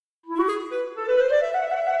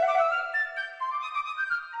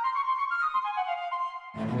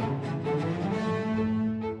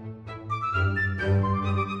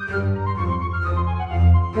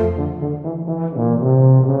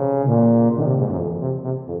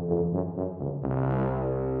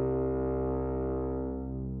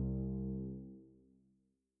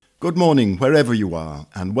Good morning, wherever you are,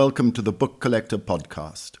 and welcome to the Book Collector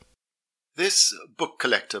Podcast. This Book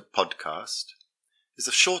Collector Podcast is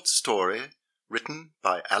a short story written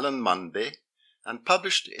by Alan Mumby and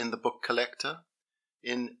published in the Book Collector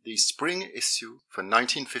in the spring issue for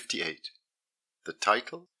 1958. The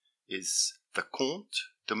title is The Comte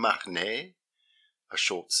De Marnay, a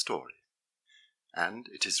short story, and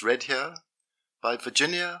it is read here by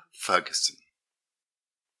Virginia Ferguson.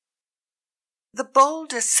 The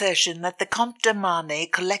bold assertion that the Comte De Marnay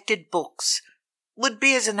collected books would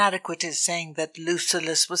be as inadequate as saying that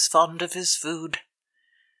Lucullus was fond of his food.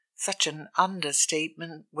 Such an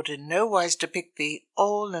understatement would in no wise depict the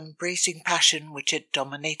all-embracing passion which had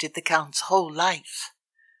dominated the Count's whole life.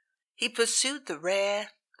 He pursued the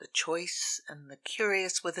rare, the choice, and the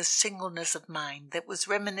curious with a singleness of mind that was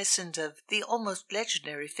reminiscent of the almost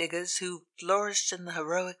legendary figures who flourished in the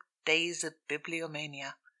heroic days of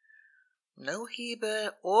bibliomania. No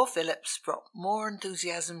Heber or Phillips brought more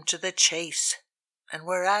enthusiasm to the chase, and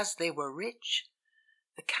whereas they were rich,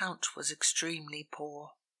 the Count was extremely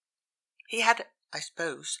poor. He had, I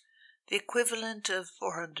suppose, the equivalent of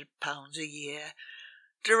 £400 a year,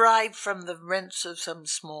 derived from the rents of some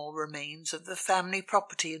small remains of the family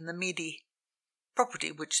property in the Midi,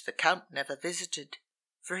 property which the Count never visited,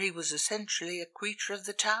 for he was essentially a creature of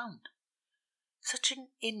the town. Such an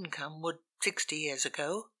income would, 60 years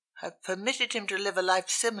ago, have permitted him to live a life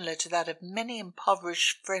similar to that of many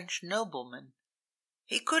impoverished French noblemen.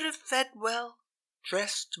 He could have fed well,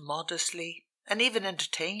 dressed modestly, and even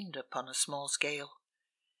entertained upon a small scale.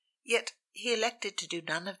 Yet he elected to do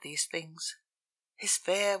none of these things. His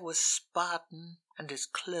fare was Spartan, and his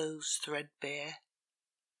clothes threadbare.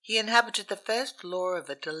 He inhabited the first floor of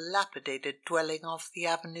a dilapidated dwelling off the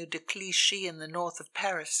Avenue de Clichy in the north of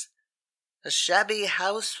Paris, a shabby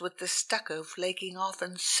house with the stucco flaking off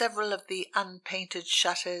and several of the unpainted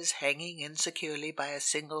shutters hanging insecurely by a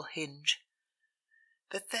single hinge.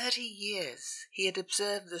 For 30 years he had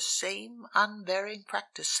observed the same unvarying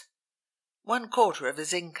practice. 1/4 of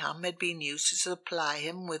his income had been used to supply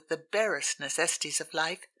him with the barest necessities of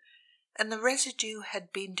life, and the residue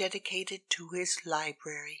had been dedicated to his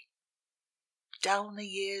library. Down the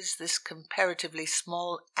years this comparatively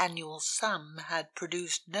small annual sum had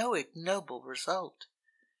produced no ignoble result.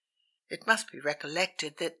 It must be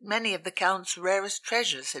recollected that many of the Count's rarest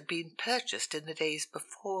treasures had been purchased in the days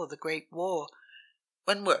before the Great War,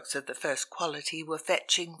 when works of the first quality were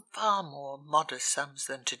fetching far more modest sums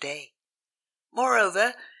than today.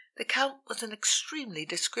 Moreover, the Count was an extremely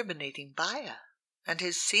discriminating buyer, and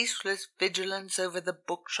his ceaseless vigilance over the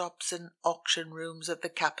bookshops and auction rooms of the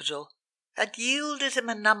capital had yielded him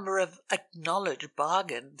a number of acknowledged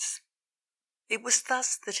bargains. It was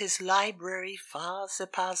thus that his library far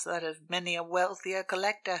surpassed that of many a wealthier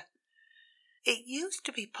collector. It used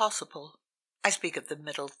to be possible, I speak of the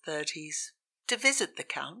middle 30s, to visit the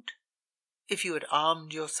Count, if you had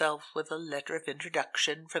armed yourself with a letter of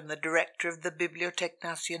introduction from the director of the Bibliothèque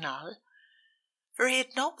Nationale, for he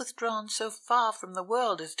had not withdrawn so far from the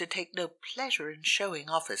world as to take no pleasure in showing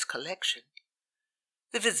off his collection.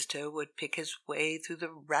 The visitor would pick his way through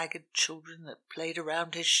the ragged children that played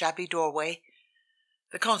around his shabby doorway.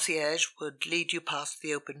 The concierge would lead you past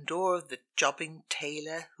the open door of the jobbing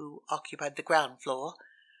tailor who occupied the ground floor,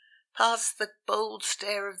 past the bold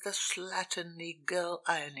stare of the slatternly girl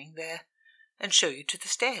ironing there, and show you to the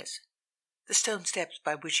stairs. The stone steps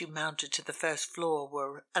by which you mounted to the first floor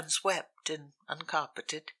were unswept and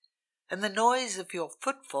uncarpeted, and the noise of your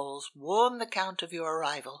footfalls warned the Count of your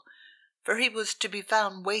arrival, for he was to be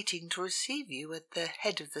found waiting to receive you at the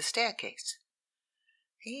head of the staircase.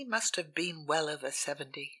 He must have been well over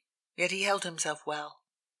 70, yet he held himself well.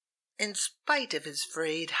 In spite of his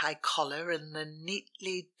frayed high collar and the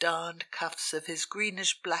neatly darned cuffs of his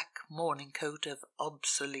greenish-black morning coat of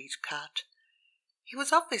obsolete cut, he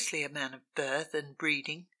was obviously a man of birth and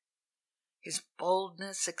breeding. His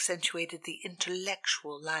baldness accentuated the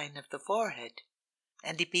intellectual line of the forehead,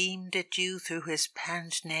 and he beamed at you through his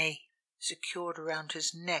pince nez, secured around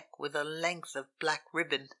his neck with a length of black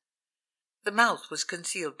ribbon. The mouth was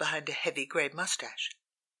concealed behind a heavy grey moustache.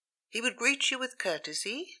 He would greet you with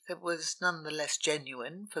courtesy that was none the less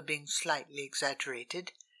genuine for being slightly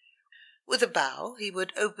exaggerated. With a bow he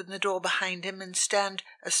would open the door behind him and stand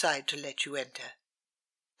aside to let you enter.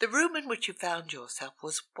 The room in which you found yourself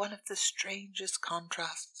was one of the strangest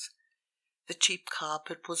contrasts. The cheap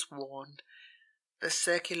carpet was worn. The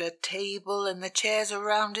circular table and the chairs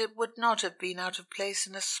around it would not have been out of place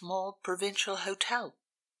in a small provincial hotel.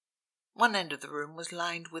 One end of the room was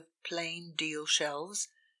lined with plain deal shelves,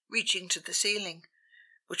 reaching to the ceiling,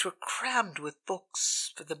 which were crammed with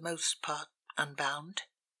books, for the most part unbound.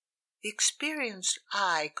 The experienced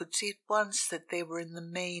eye could see at once that they were in the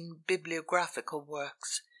main bibliographical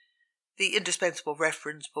works, the indispensable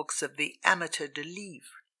reference books of the amateur de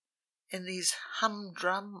livre. In these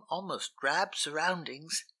humdrum, almost drab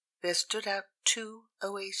surroundings, there stood out two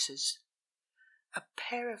oases. A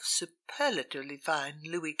pair of superlatively fine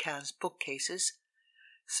Louis XV bookcases,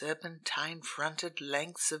 serpentine-fronted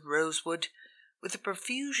lengths of rosewood, with a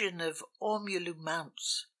profusion of ormolu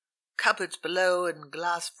mounts, cupboards below and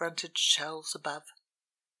glass-fronted shelves above.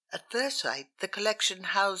 At first sight, the collection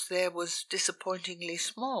housed there was disappointingly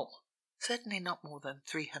small, certainly not more than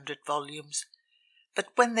 300 volumes. But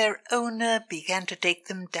when their owner began to take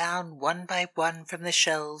them down one by one from the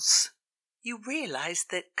shelves, you realized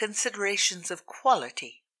that considerations of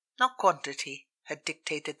quality, not quantity, had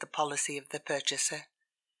dictated the policy of the purchaser.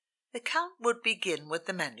 The Count would begin with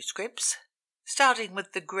the manuscripts, starting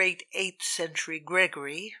with the great 8th century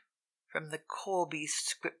Gregory from the Corby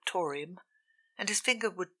scriptorium, and his finger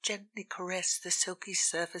would gently caress the silky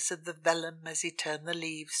surface of the vellum as he turned the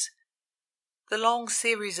leaves. The long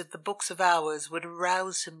series of the Books of Hours would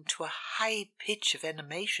arouse him to a high pitch of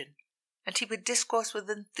animation, and he would discourse with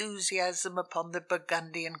enthusiasm upon the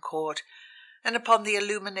Burgundian court, and upon the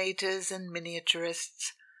illuminators and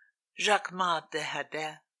miniaturists, Jacquemart de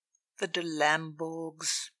Hadet, the de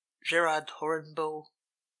Lambourgs, Gerard Horenbeau,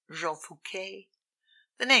 Jean Fouquet.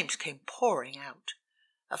 The names came pouring out.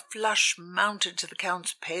 A flush mounted to the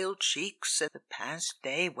Count's pale cheeks, and the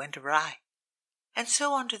pince-nez went awry. And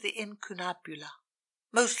so on to the Incunabula,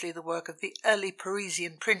 mostly the work of the early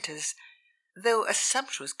Parisian printers, though a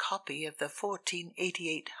sumptuous copy of the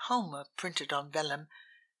 1488 Homer printed on vellum,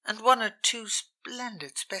 and one or two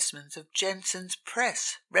splendid specimens of Jensen's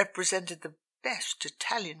press represented the best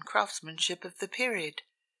Italian craftsmanship of the period.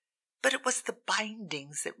 But it was the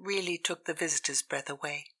bindings that really took the visitor's breath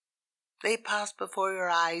away. They passed before your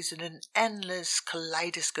eyes in an endless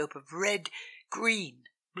kaleidoscope of red, green,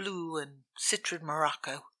 blue, and citron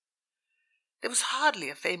morocco. There was hardly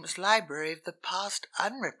a famous library of the past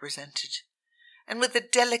unrepresented, and with a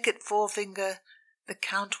delicate forefinger the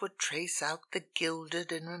Count would trace out the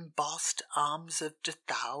gilded and embossed arms of de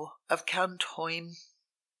Thou, of Count Hoym,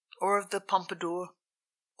 or of the Pompadour,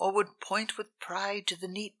 or would point with pride to the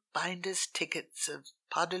neat binder's tickets of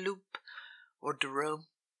Paudeloup or de Rome.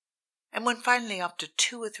 And when finally, after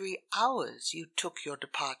 2 or 3 hours, you took your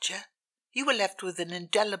departure, you were left with an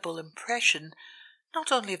indelible impression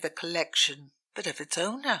not only of the collection, but of its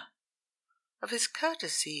owner, of his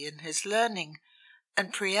courtesy and his learning,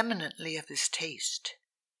 and preeminently of his taste.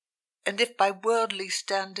 And if by worldly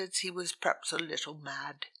standards he was perhaps a little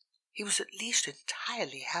mad, he was at least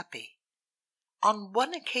entirely happy. On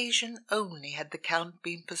one occasion only had the Count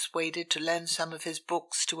been persuaded to lend some of his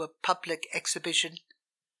books to a public exhibition,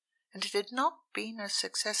 and it had not been a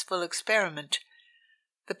successful experiment.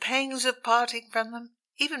 The pangs of parting from them,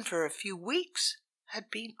 even for a few weeks, had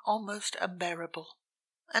been almost unbearable,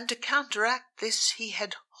 and to counteract this he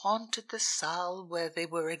had haunted the salle where they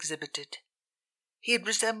were exhibited. He had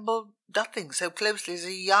resembled nothing so closely as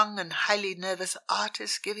a young and highly nervous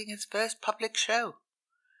artist giving his first public show.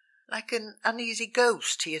 Like an uneasy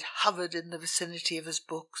ghost, he had hovered in the vicinity of his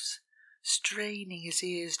books, straining his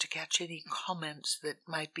ears to catch any comments that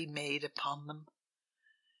might be made upon them.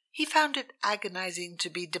 He found it agonizing to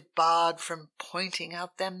be debarred from pointing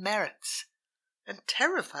out their merits, and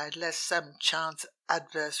terrified lest some chance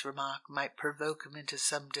adverse remark might provoke him into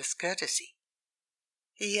some discourtesy.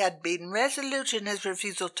 He had been resolute in his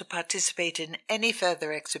refusal to participate in any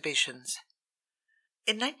further exhibitions.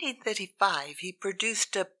 In 1935 he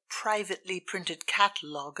produced a privately printed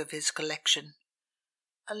catalogue of his collection,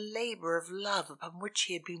 a labour of love upon which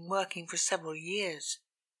he had been working for several years.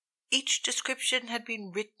 Each description had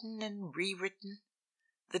been written and rewritten.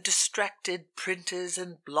 The distracted printers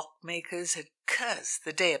and blockmakers had cursed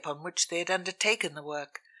the day upon which they had undertaken the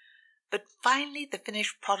work, but finally the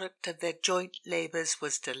finished product of their joint labours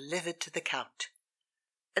was delivered to the Count,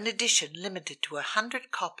 an edition limited to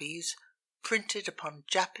 100 copies, printed upon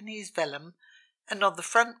Japanese vellum, and on the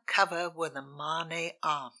front cover were the Marnay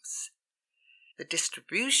arms. The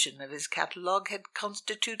distribution of his catalogue had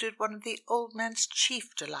constituted one of the old man's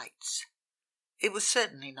chief delights. It was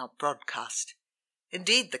certainly not broadcast.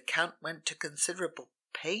 Indeed, the Count went to considerable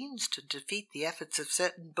pains to defeat the efforts of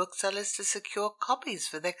certain booksellers to secure copies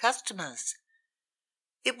for their customers.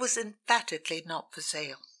 It was emphatically not for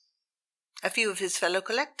sale. A few of his fellow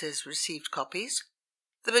collectors received copies.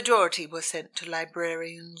 The majority were sent to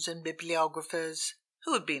librarians and bibliographers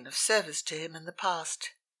who had been of service to him in the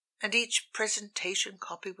past, and each presentation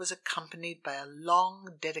copy was accompanied by a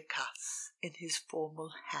long dédicace in his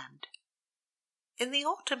formal hand. In the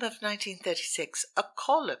autumn of 1936, a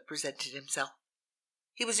caller presented himself.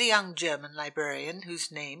 He was a young German librarian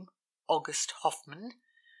whose name, August Hoffmann,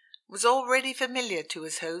 was already familiar to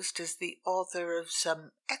his host as the author of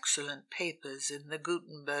some excellent papers in the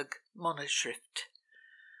Gutenberg Monoschrift.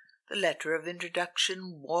 The letter of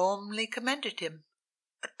introduction warmly commended him.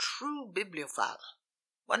 A true bibliophile,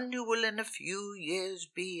 one who will in a few years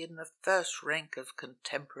be in the first rank of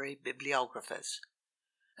contemporary bibliographers,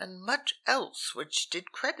 and much else which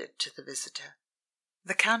did credit to the visitor.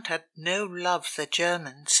 The Count had no love for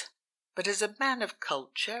Germans, but as a man of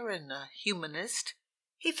culture and a humanist,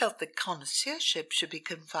 he felt that connoisseurship should be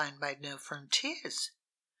confined by no frontiers,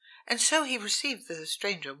 and so he received the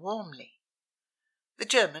stranger warmly. The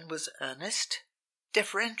German was earnest,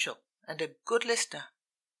 deferential, and a good listener.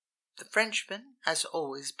 The Frenchman, as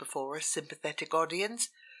always before a sympathetic audience,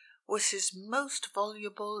 was his most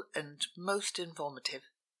voluble and most informative.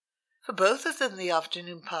 For both of them the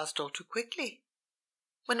afternoon passed all too quickly.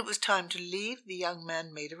 When it was time to leave, the young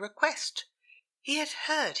man made a request. He had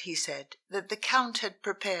heard, he said, that the Count had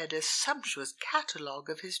prepared a sumptuous catalogue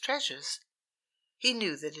of his treasures. He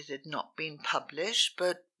knew that it had not been published,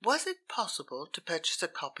 but was it possible to purchase a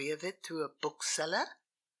copy of it through a bookseller?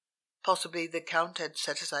 Possibly the Count had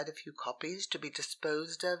set aside a few copies to be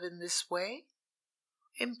disposed of in this way.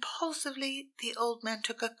 Impulsively the old man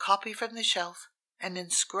took a copy from the shelf and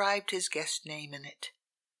inscribed his guest's name in it.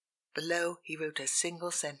 Below he wrote a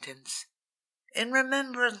single sentence: "In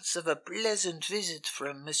remembrance of a pleasant visit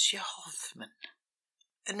from Monsieur Hoffmann.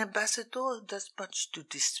 An ambassador does much to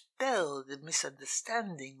dispel the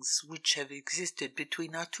misunderstandings which have existed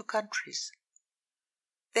between our two countries."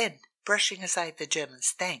 Then, brushing aside the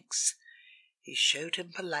German's thanks, he showed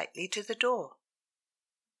him politely to the door.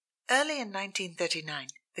 Early in 1939,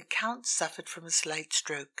 the Count suffered from a slight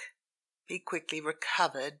stroke. He quickly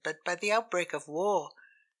recovered, but by the outbreak of war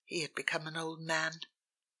he had become an old man.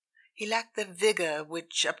 He lacked the vigor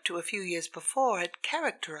which, up to a few years before, had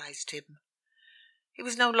characterized him. He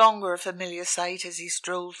was no longer a familiar sight as he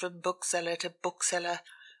strolled from bookseller to bookseller,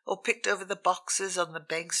 or picked over the boxes on the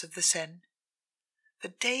banks of the Seine. For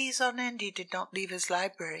days on end he did not leave his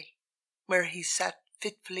library, where he sat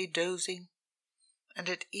fitfully dozing, and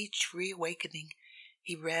at each reawakening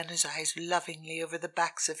he ran his eyes lovingly over the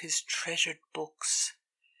backs of his treasured books.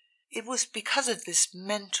 It was because of this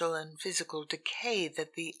mental and physical decay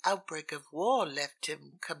that the outbreak of war left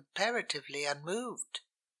him comparatively unmoved.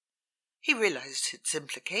 He realized its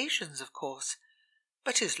implications, of course,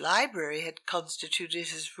 but his library had constituted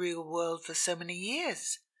his real world for so many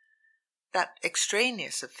years that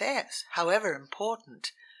extraneous affairs, however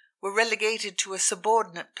important, were relegated to a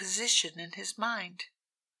subordinate position in his mind.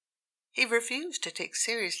 He refused to take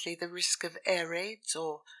seriously the risk of air raids,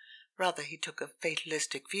 or rather he took a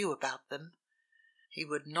fatalistic view about them. He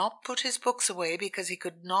would not put his books away because he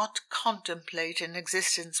could not contemplate an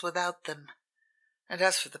existence without them, and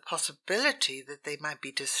as for the possibility that they might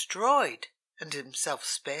be destroyed and himself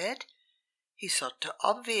spared, he sought to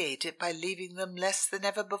obviate it by leaving them less than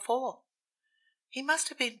ever before. He must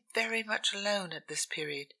have been very much alone at this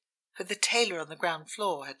period, for the tailor on the ground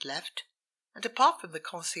floor had left, and apart from the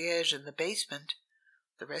concierge in the basement,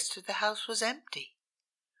 the rest of the house was empty.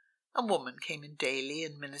 A woman came in daily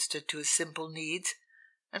and ministered to his simple needs,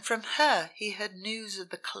 and from her he heard news of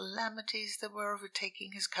the calamities that were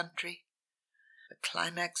overtaking his country. The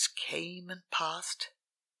climax came and passed.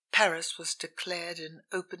 Paris was declared an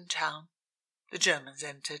open town. The Germans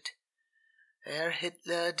entered. There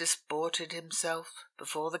Hitler disported himself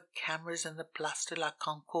before the cameras in the Place de la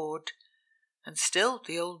Concorde, and still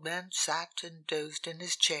the old man sat and dozed in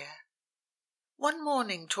his chair. One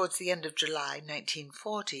morning towards the end of July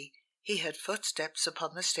 1940, he heard footsteps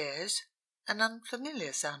upon the stairs, an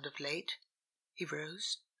unfamiliar sound of late. He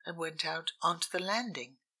rose and went out onto the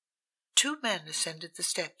landing. Two men ascended the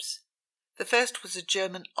steps. The first was a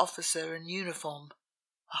German officer in uniform,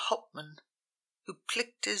 a Hauptmann, who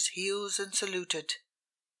clicked his heels and saluted.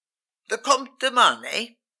 "The Comte De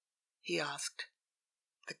Marnay?" he asked.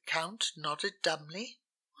 The Count nodded dumbly,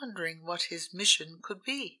 wondering what his mission could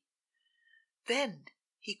be. Then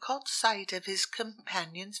he caught sight of his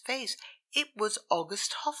companion's face. It was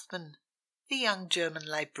August Hoffmann, the young German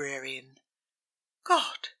librarian.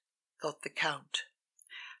 God, thought the Count,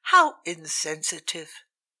 how insensitive,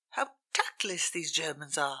 how tactless these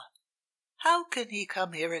Germans are. How can he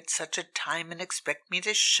come here at such a time and expect me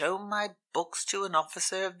to show my books to an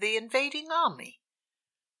officer of the invading army?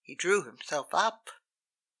 He drew himself up.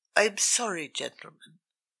 "I'm sorry, gentlemen,"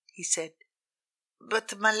 he said,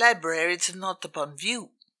 "but my library is not upon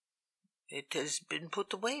view. It has been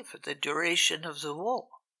put away for the duration of the war."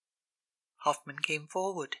 Hoffman came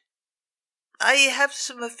forward. "I have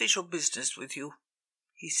some official business with you,"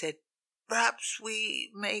 he said. "Perhaps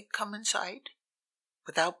we may come inside?"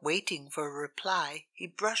 Without waiting for a reply, he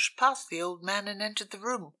brushed past the old man and entered the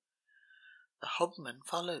room. The Hauptmann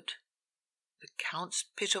followed. The Count's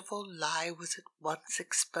pitiful lie was at once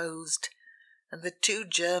exposed, and the two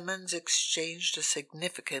Germans exchanged a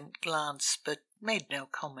significant glance, but made no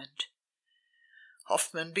comment.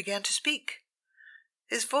 Hoffmann began to speak.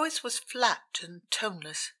 His voice was flat and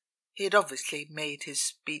toneless. He had obviously made his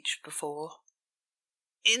speech before.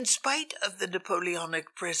 "In spite of the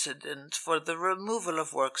Napoleonic precedent for the removal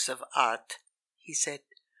of works of art," he said,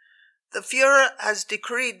 "the Führer has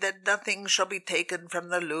decreed that nothing shall be taken from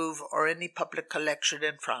the Louvre or any public collection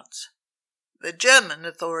in France. The German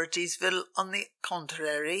authorities will, on the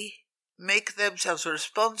contrary, make themselves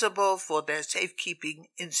responsible for their safekeeping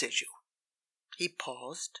in situ." He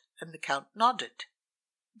paused, and the Count nodded.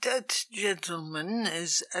 "That gentleman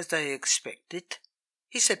is as I expected,"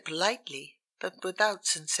 he said politely, but without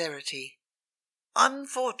sincerity.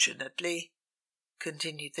 "Unfortunately,"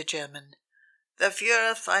 continued the German, "the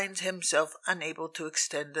Führer finds himself unable to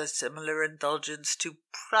extend a similar indulgence to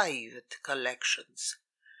private collections.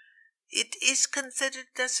 It is considered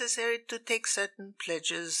necessary to take certain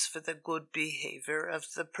pledges for the good behavior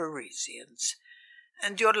of the Parisians,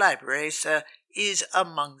 and your library, sir, is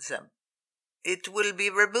among them. It will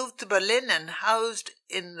be removed to Berlin and housed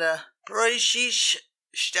in the Preußische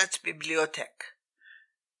Staatsbibliothek.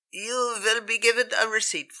 You will be given a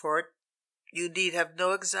receipt for it. You need have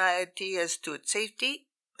no anxiety as to its safety,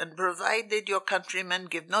 and provided your countrymen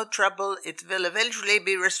give no trouble, it will eventually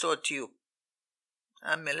be restored to you.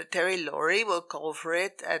 A military lorry will call for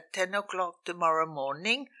it at 10 o'clock tomorrow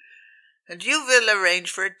morning, and you will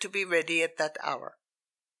arrange for it to be ready at that hour.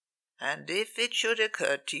 And if it should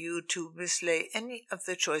occur to you to mislay any of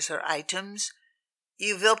the choicer items,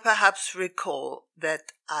 you will perhaps recall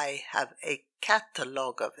that I have a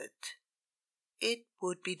catalogue of it." It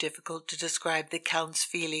would be difficult to describe the Count's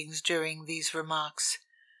feelings during these remarks,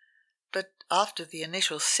 but after the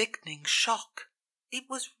initial sickening shock, it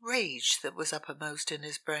was rage that was uppermost in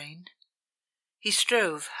his brain. He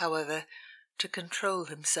strove, however, to control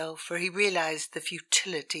himself, for he realized the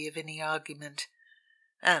futility of any argument,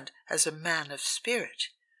 and, as a man of spirit,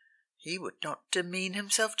 he would not demean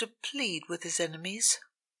himself to plead with his enemies.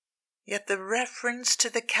 Yet the reference to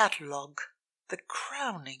the catalogue, the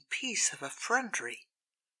crowning piece of effrontery,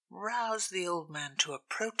 roused the old man to a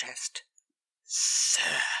protest.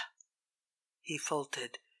 "Sir," he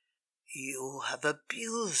faltered, "you have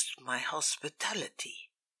abused my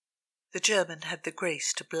hospitality." The German had the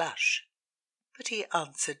grace to blush, but he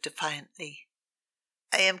answered defiantly,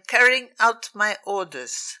 "I am carrying out my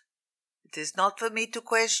orders. It is not for me to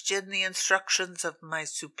question the instructions of my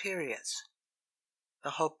superiors."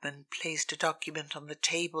 The Hauptmann placed a document on the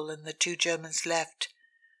table, and the two Germans left.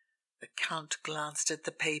 The Count glanced at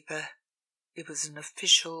the paper. It was an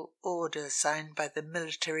official order signed by the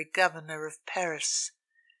military governor of Paris.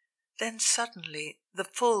 Then suddenly the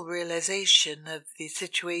full realization of the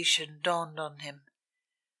situation dawned on him.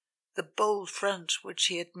 The bold front which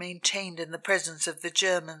he had maintained in the presence of the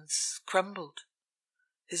Germans crumbled.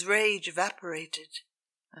 His rage evaporated,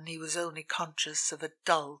 and he was only conscious of a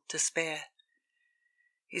dull despair.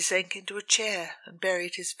 He sank into a chair and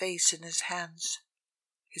buried his face in his hands.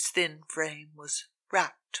 His thin frame was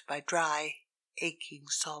racked by dry, aching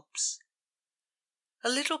sobs. A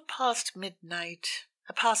little past midnight,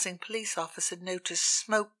 a passing police officer noticed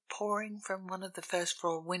smoke pouring from one of the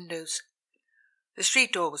first-floor windows. The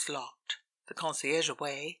street door was locked, the concierge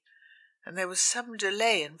away, and there was some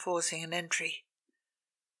delay in forcing an entry.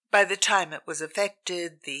 By the time it was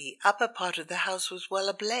effected, the upper part of the house was well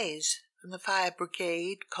ablaze, and the fire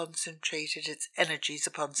brigade concentrated its energies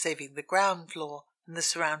upon saving the ground floor and the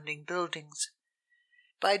surrounding buildings.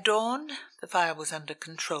 By dawn, the fire was under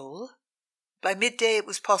control. By midday it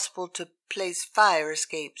was possible to place fire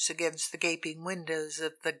escapes against the gaping windows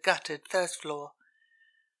of the gutted first floor.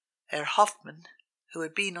 Herr Hoffmann, who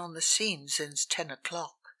had been on the scene since 10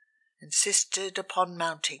 o'clock, insisted upon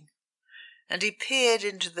mounting, and he peered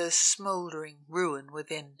into the smouldering ruin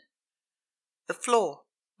within. The floor,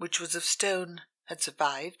 which was of stone, had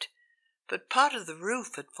survived, but part of the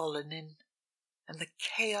roof had fallen in, and the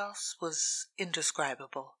chaos was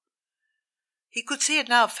indescribable. He could see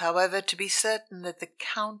enough, however, to be certain that the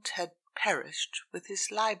Count had perished with his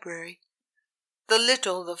library. The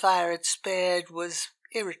little the fire had spared was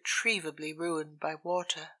irretrievably ruined by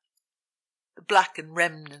water. The blackened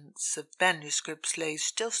remnants of manuscripts lay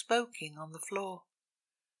still smoking on the floor.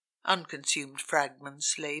 Unconsumed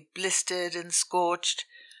fragments lay blistered and scorched,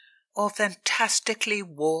 or fantastically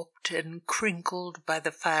warped and crinkled by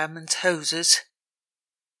the firemen's hoses.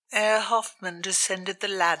 Herr Hoffmann descended the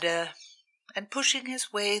ladder, and pushing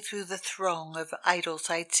his way through the throng of idle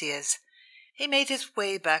sightseers, he made his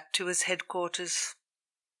way back to his headquarters.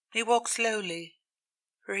 He walked slowly,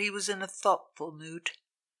 for he was in a thoughtful mood.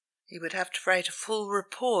 He would have to write a full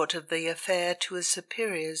report of the affair to his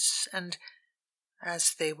superiors, and,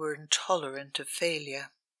 as they were intolerant of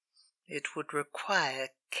failure, it would require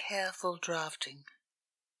careful drafting.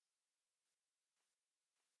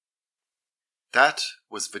 That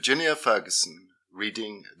was Virginia Ferguson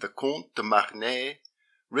reading The Comte De Marnay,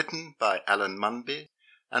 written by Alan Mumby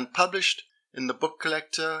and published in the Book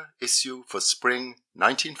Collector issue for spring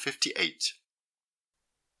 1958.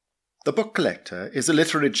 The Book Collector is a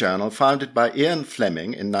literary journal founded by Ian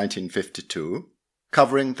Fleming in 1952,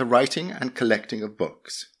 covering the writing and collecting of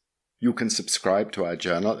books. You can subscribe to our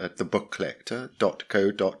journal at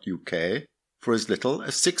thebookcollector.co.uk for as little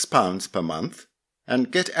as £6 per month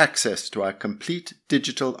and get access to our complete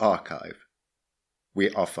digital archive. We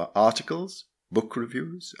offer articles, book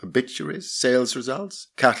reviews, obituaries, sales results,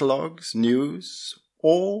 catalogues, news,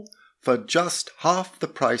 all for just half the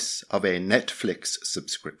price of a Netflix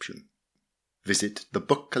subscription. Visit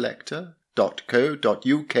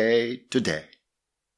thebookcollector.co.uk today.